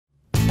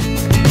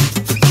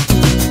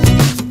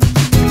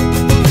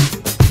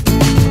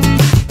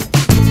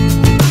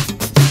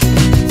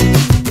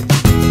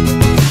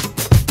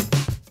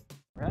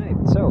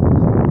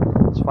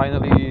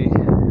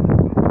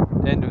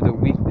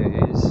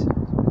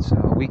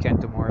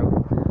weekend tomorrow,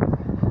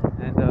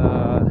 and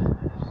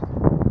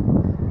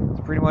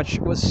it's pretty much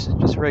was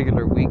just a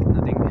regular week,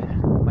 nothing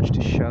much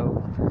to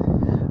show.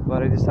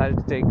 But I decided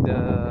to take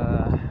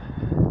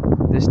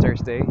this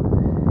Thursday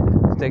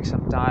to take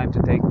some time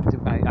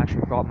I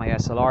actually brought my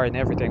SLR and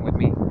everything with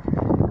me.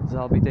 So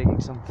I'll be taking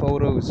some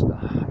photos.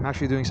 I'm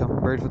actually doing some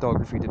bird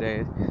photography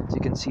today. As you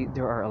can see,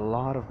 there are a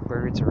lot of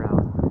birds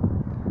around.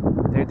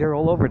 They're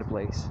all over the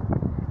place,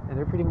 and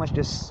they're pretty much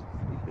just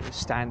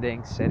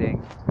standing,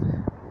 sitting,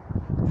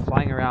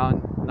 flying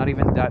around, not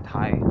even that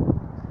high.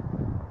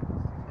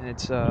 And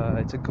it's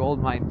a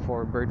gold mine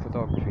for bird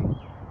photography.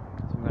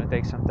 So I'm gonna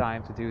take some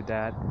time to do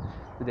that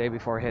the day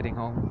before heading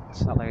home.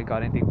 It's not like I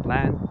got anything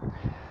planned.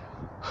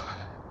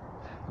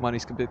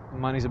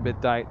 Money's a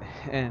bit tight,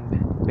 and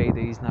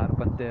payday's not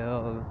up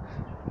until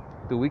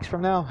 2 weeks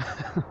from now.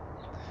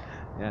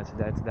 Yeah, so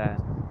that's that.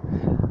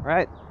 All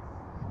right,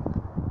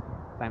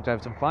 time to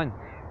have some fun.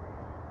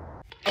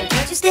 Oh,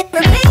 don't you still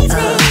amaze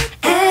me?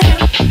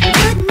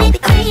 Wouldn't it be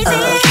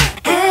crazy?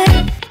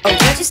 Oh,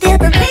 don't you still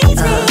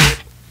amaze me?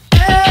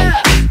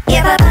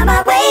 If I find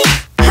my way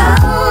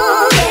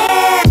home,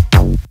 yeah.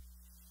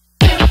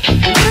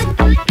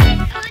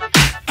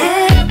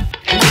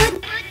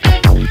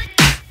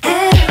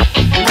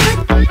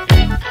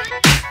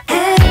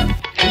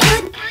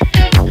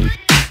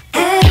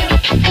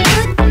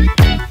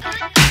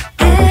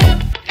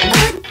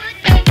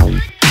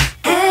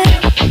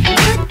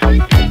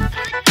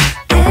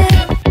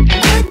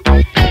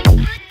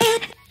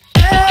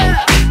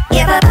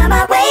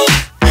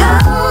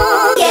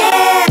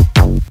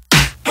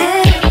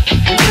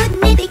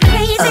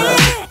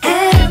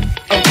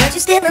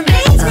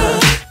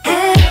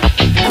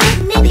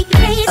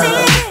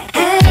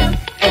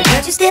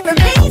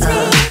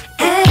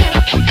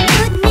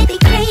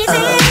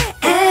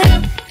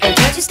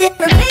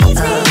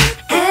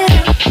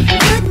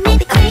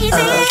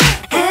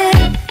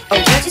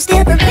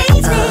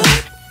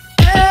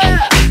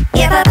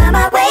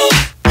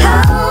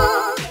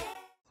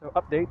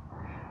 Update.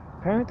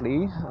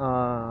 Apparently,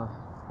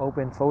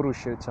 open photo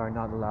shoots are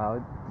not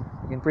allowed.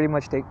 You can pretty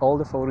much take all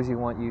the photos you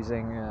want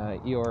using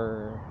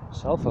your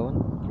cell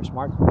phone, your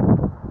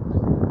smartphone.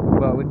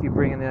 But if you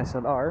bring an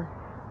SLR,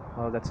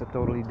 well, that's a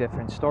totally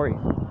different story.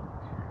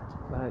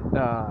 But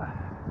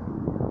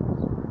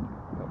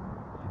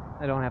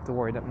I don't have to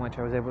worry that much.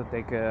 I was able to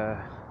take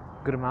a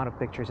good amount of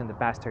pictures in the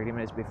past 30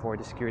 minutes before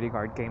the security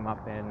guard came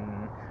up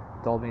and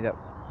told me that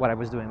what I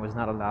was doing was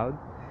not allowed.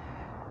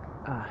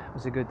 It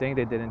was a good thing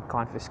they didn't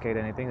confiscate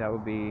anything.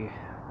 That'd be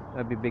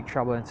big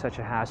trouble and such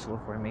a hassle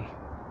for me.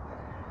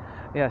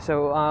 Yeah,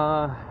 so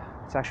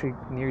it's actually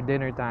near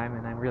dinner time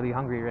and I'm really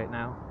hungry right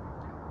now.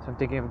 So I'm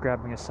thinking of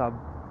grabbing a sub.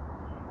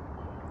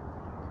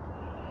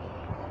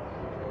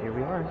 Here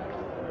we are.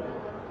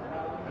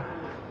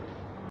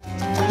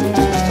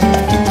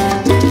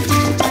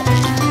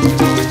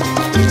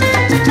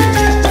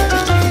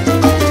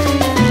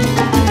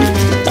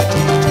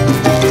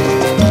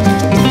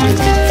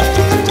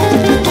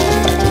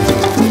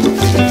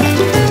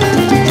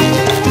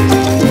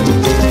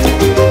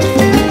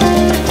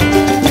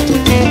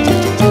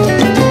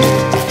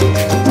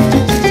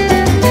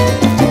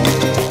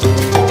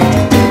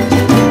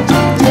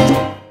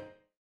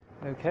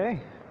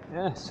 Okay,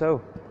 yeah,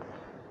 so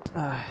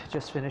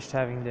just finished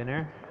having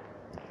dinner.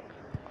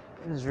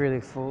 It was really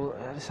full.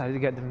 I decided to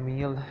get the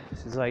meal.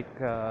 This is like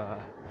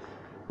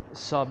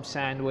sub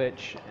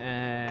sandwich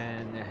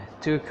and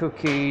 2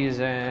 cookies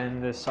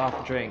and a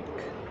soft drink.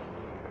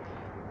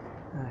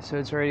 So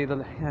it's already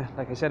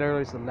like I said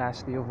earlier, it's the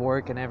last day of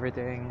work and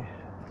everything.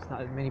 There's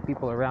not many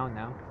people around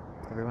now.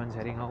 Everyone's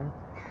heading home.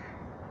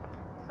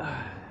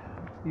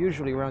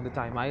 Usually around the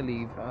time I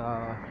leave,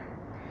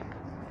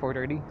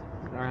 4:30.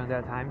 Around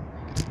that time,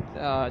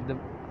 the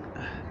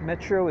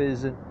metro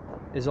is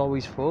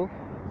always full,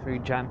 very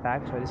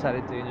jam-packed. So I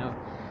decided to,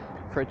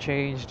 for a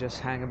change, just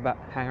hang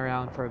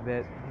around for a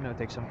bit,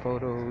 take some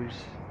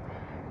photos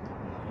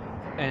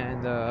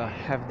and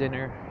have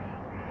dinner.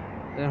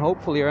 And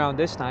hopefully around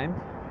this time,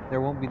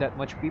 there won't be that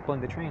much people in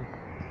the train.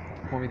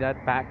 It won't be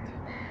that packed.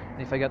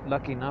 And if I get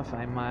lucky enough,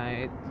 I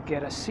might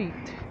get a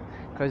seat,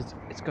 because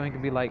it's going to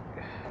be like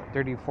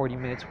 30 or 40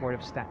 minutes worth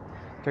of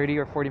 30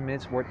 or 40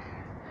 minutes worth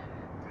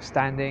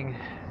standing,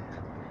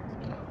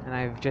 and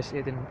I've just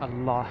eaten a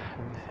lot.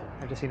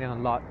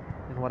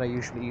 In what I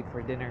usually eat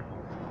for dinner.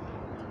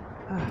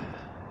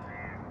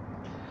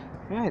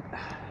 Right.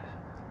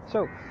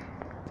 So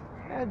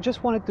I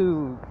just wanted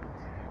to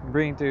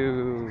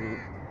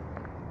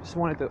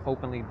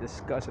openly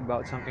discuss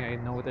about something I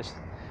noticed.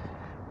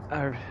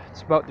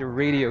 It's about the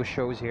radio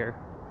shows here.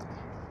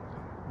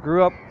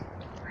 Grew up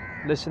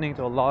listening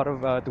to a lot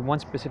of to one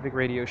specific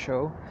radio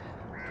show.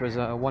 It was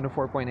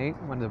 104.8,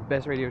 one of the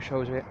best radio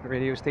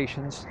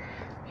stations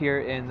here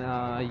in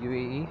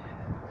UAE.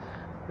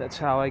 That's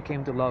how I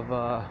came to love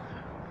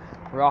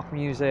rock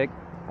music,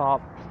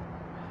 pop.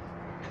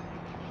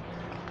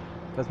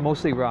 But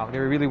mostly rock. They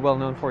were really well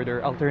known for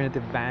their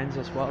alternative bands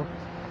as well,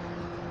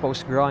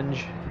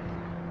 post-grunge.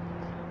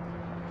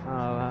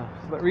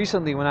 But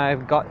recently, when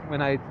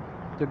I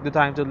took the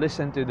time to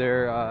listen to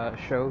their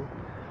show,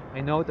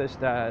 I noticed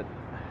that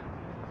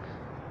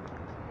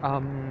a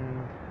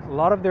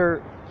lot of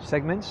their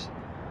segments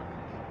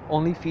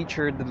only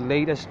featured the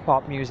latest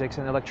pop musics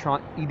and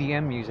electronic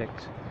EDM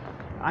musics.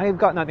 I've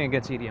got nothing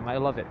against EDM. I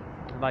love it.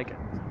 I like it.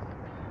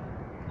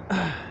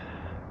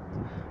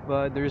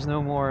 But there's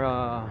no more,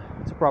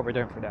 it's a proper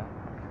term for that.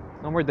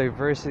 No more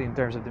diversity in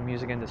terms of the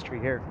music industry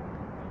here.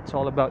 It's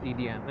all about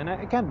EDM. And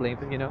I can't blame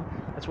them, you know.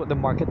 That's what the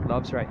market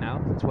loves right now.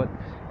 That's what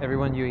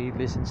everyone UAE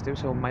listens to.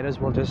 So might as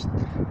well just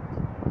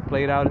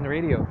play it out in the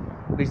radio.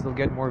 At least they'll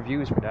get more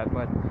views for that.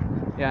 But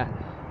yeah.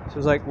 So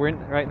it's like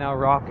right now,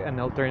 rock and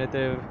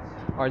alternative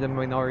are the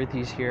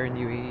minorities here in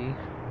UAE.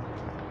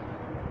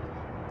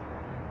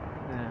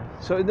 Yeah.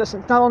 So it's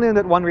not only on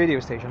that one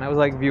radio station. I was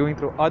like viewing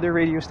through other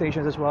radio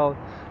stations as well.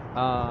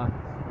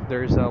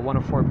 There's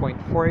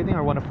 104.4, I think,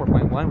 or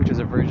 104.1, which is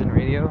a Virgin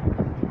radio.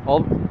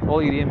 All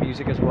EDM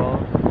music as well.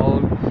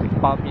 All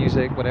pop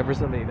music, whatever's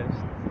the latest.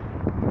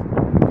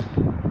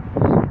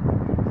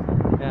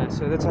 Yeah,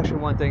 so that's actually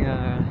one thing.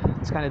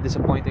 It's kind of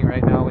disappointing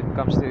right now when it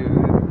comes to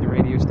the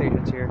radio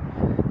stations here.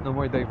 No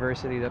more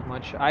diversity that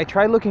much. I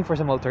tried looking for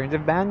some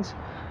alternative bands,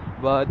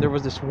 but there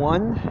was this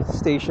one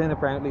station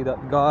apparently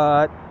that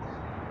got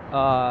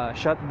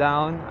shut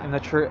down. I'm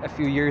not sure, a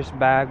few years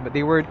back, but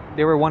they were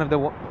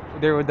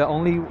the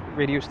only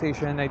radio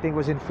station, I think,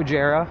 was in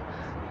Fujairah.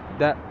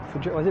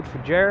 Was it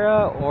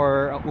Fujairah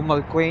or Al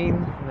Quwain?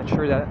 I'm not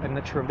sure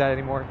of that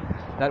anymore.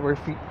 That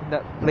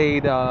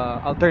played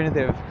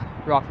alternative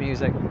rock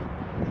music.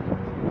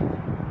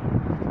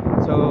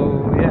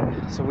 So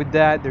yeah, so with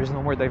that, there's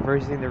no more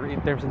diversity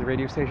in terms of the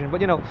radio station.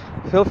 But you know,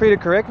 feel free to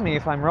correct me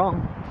if I'm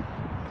wrong.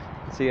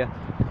 See ya.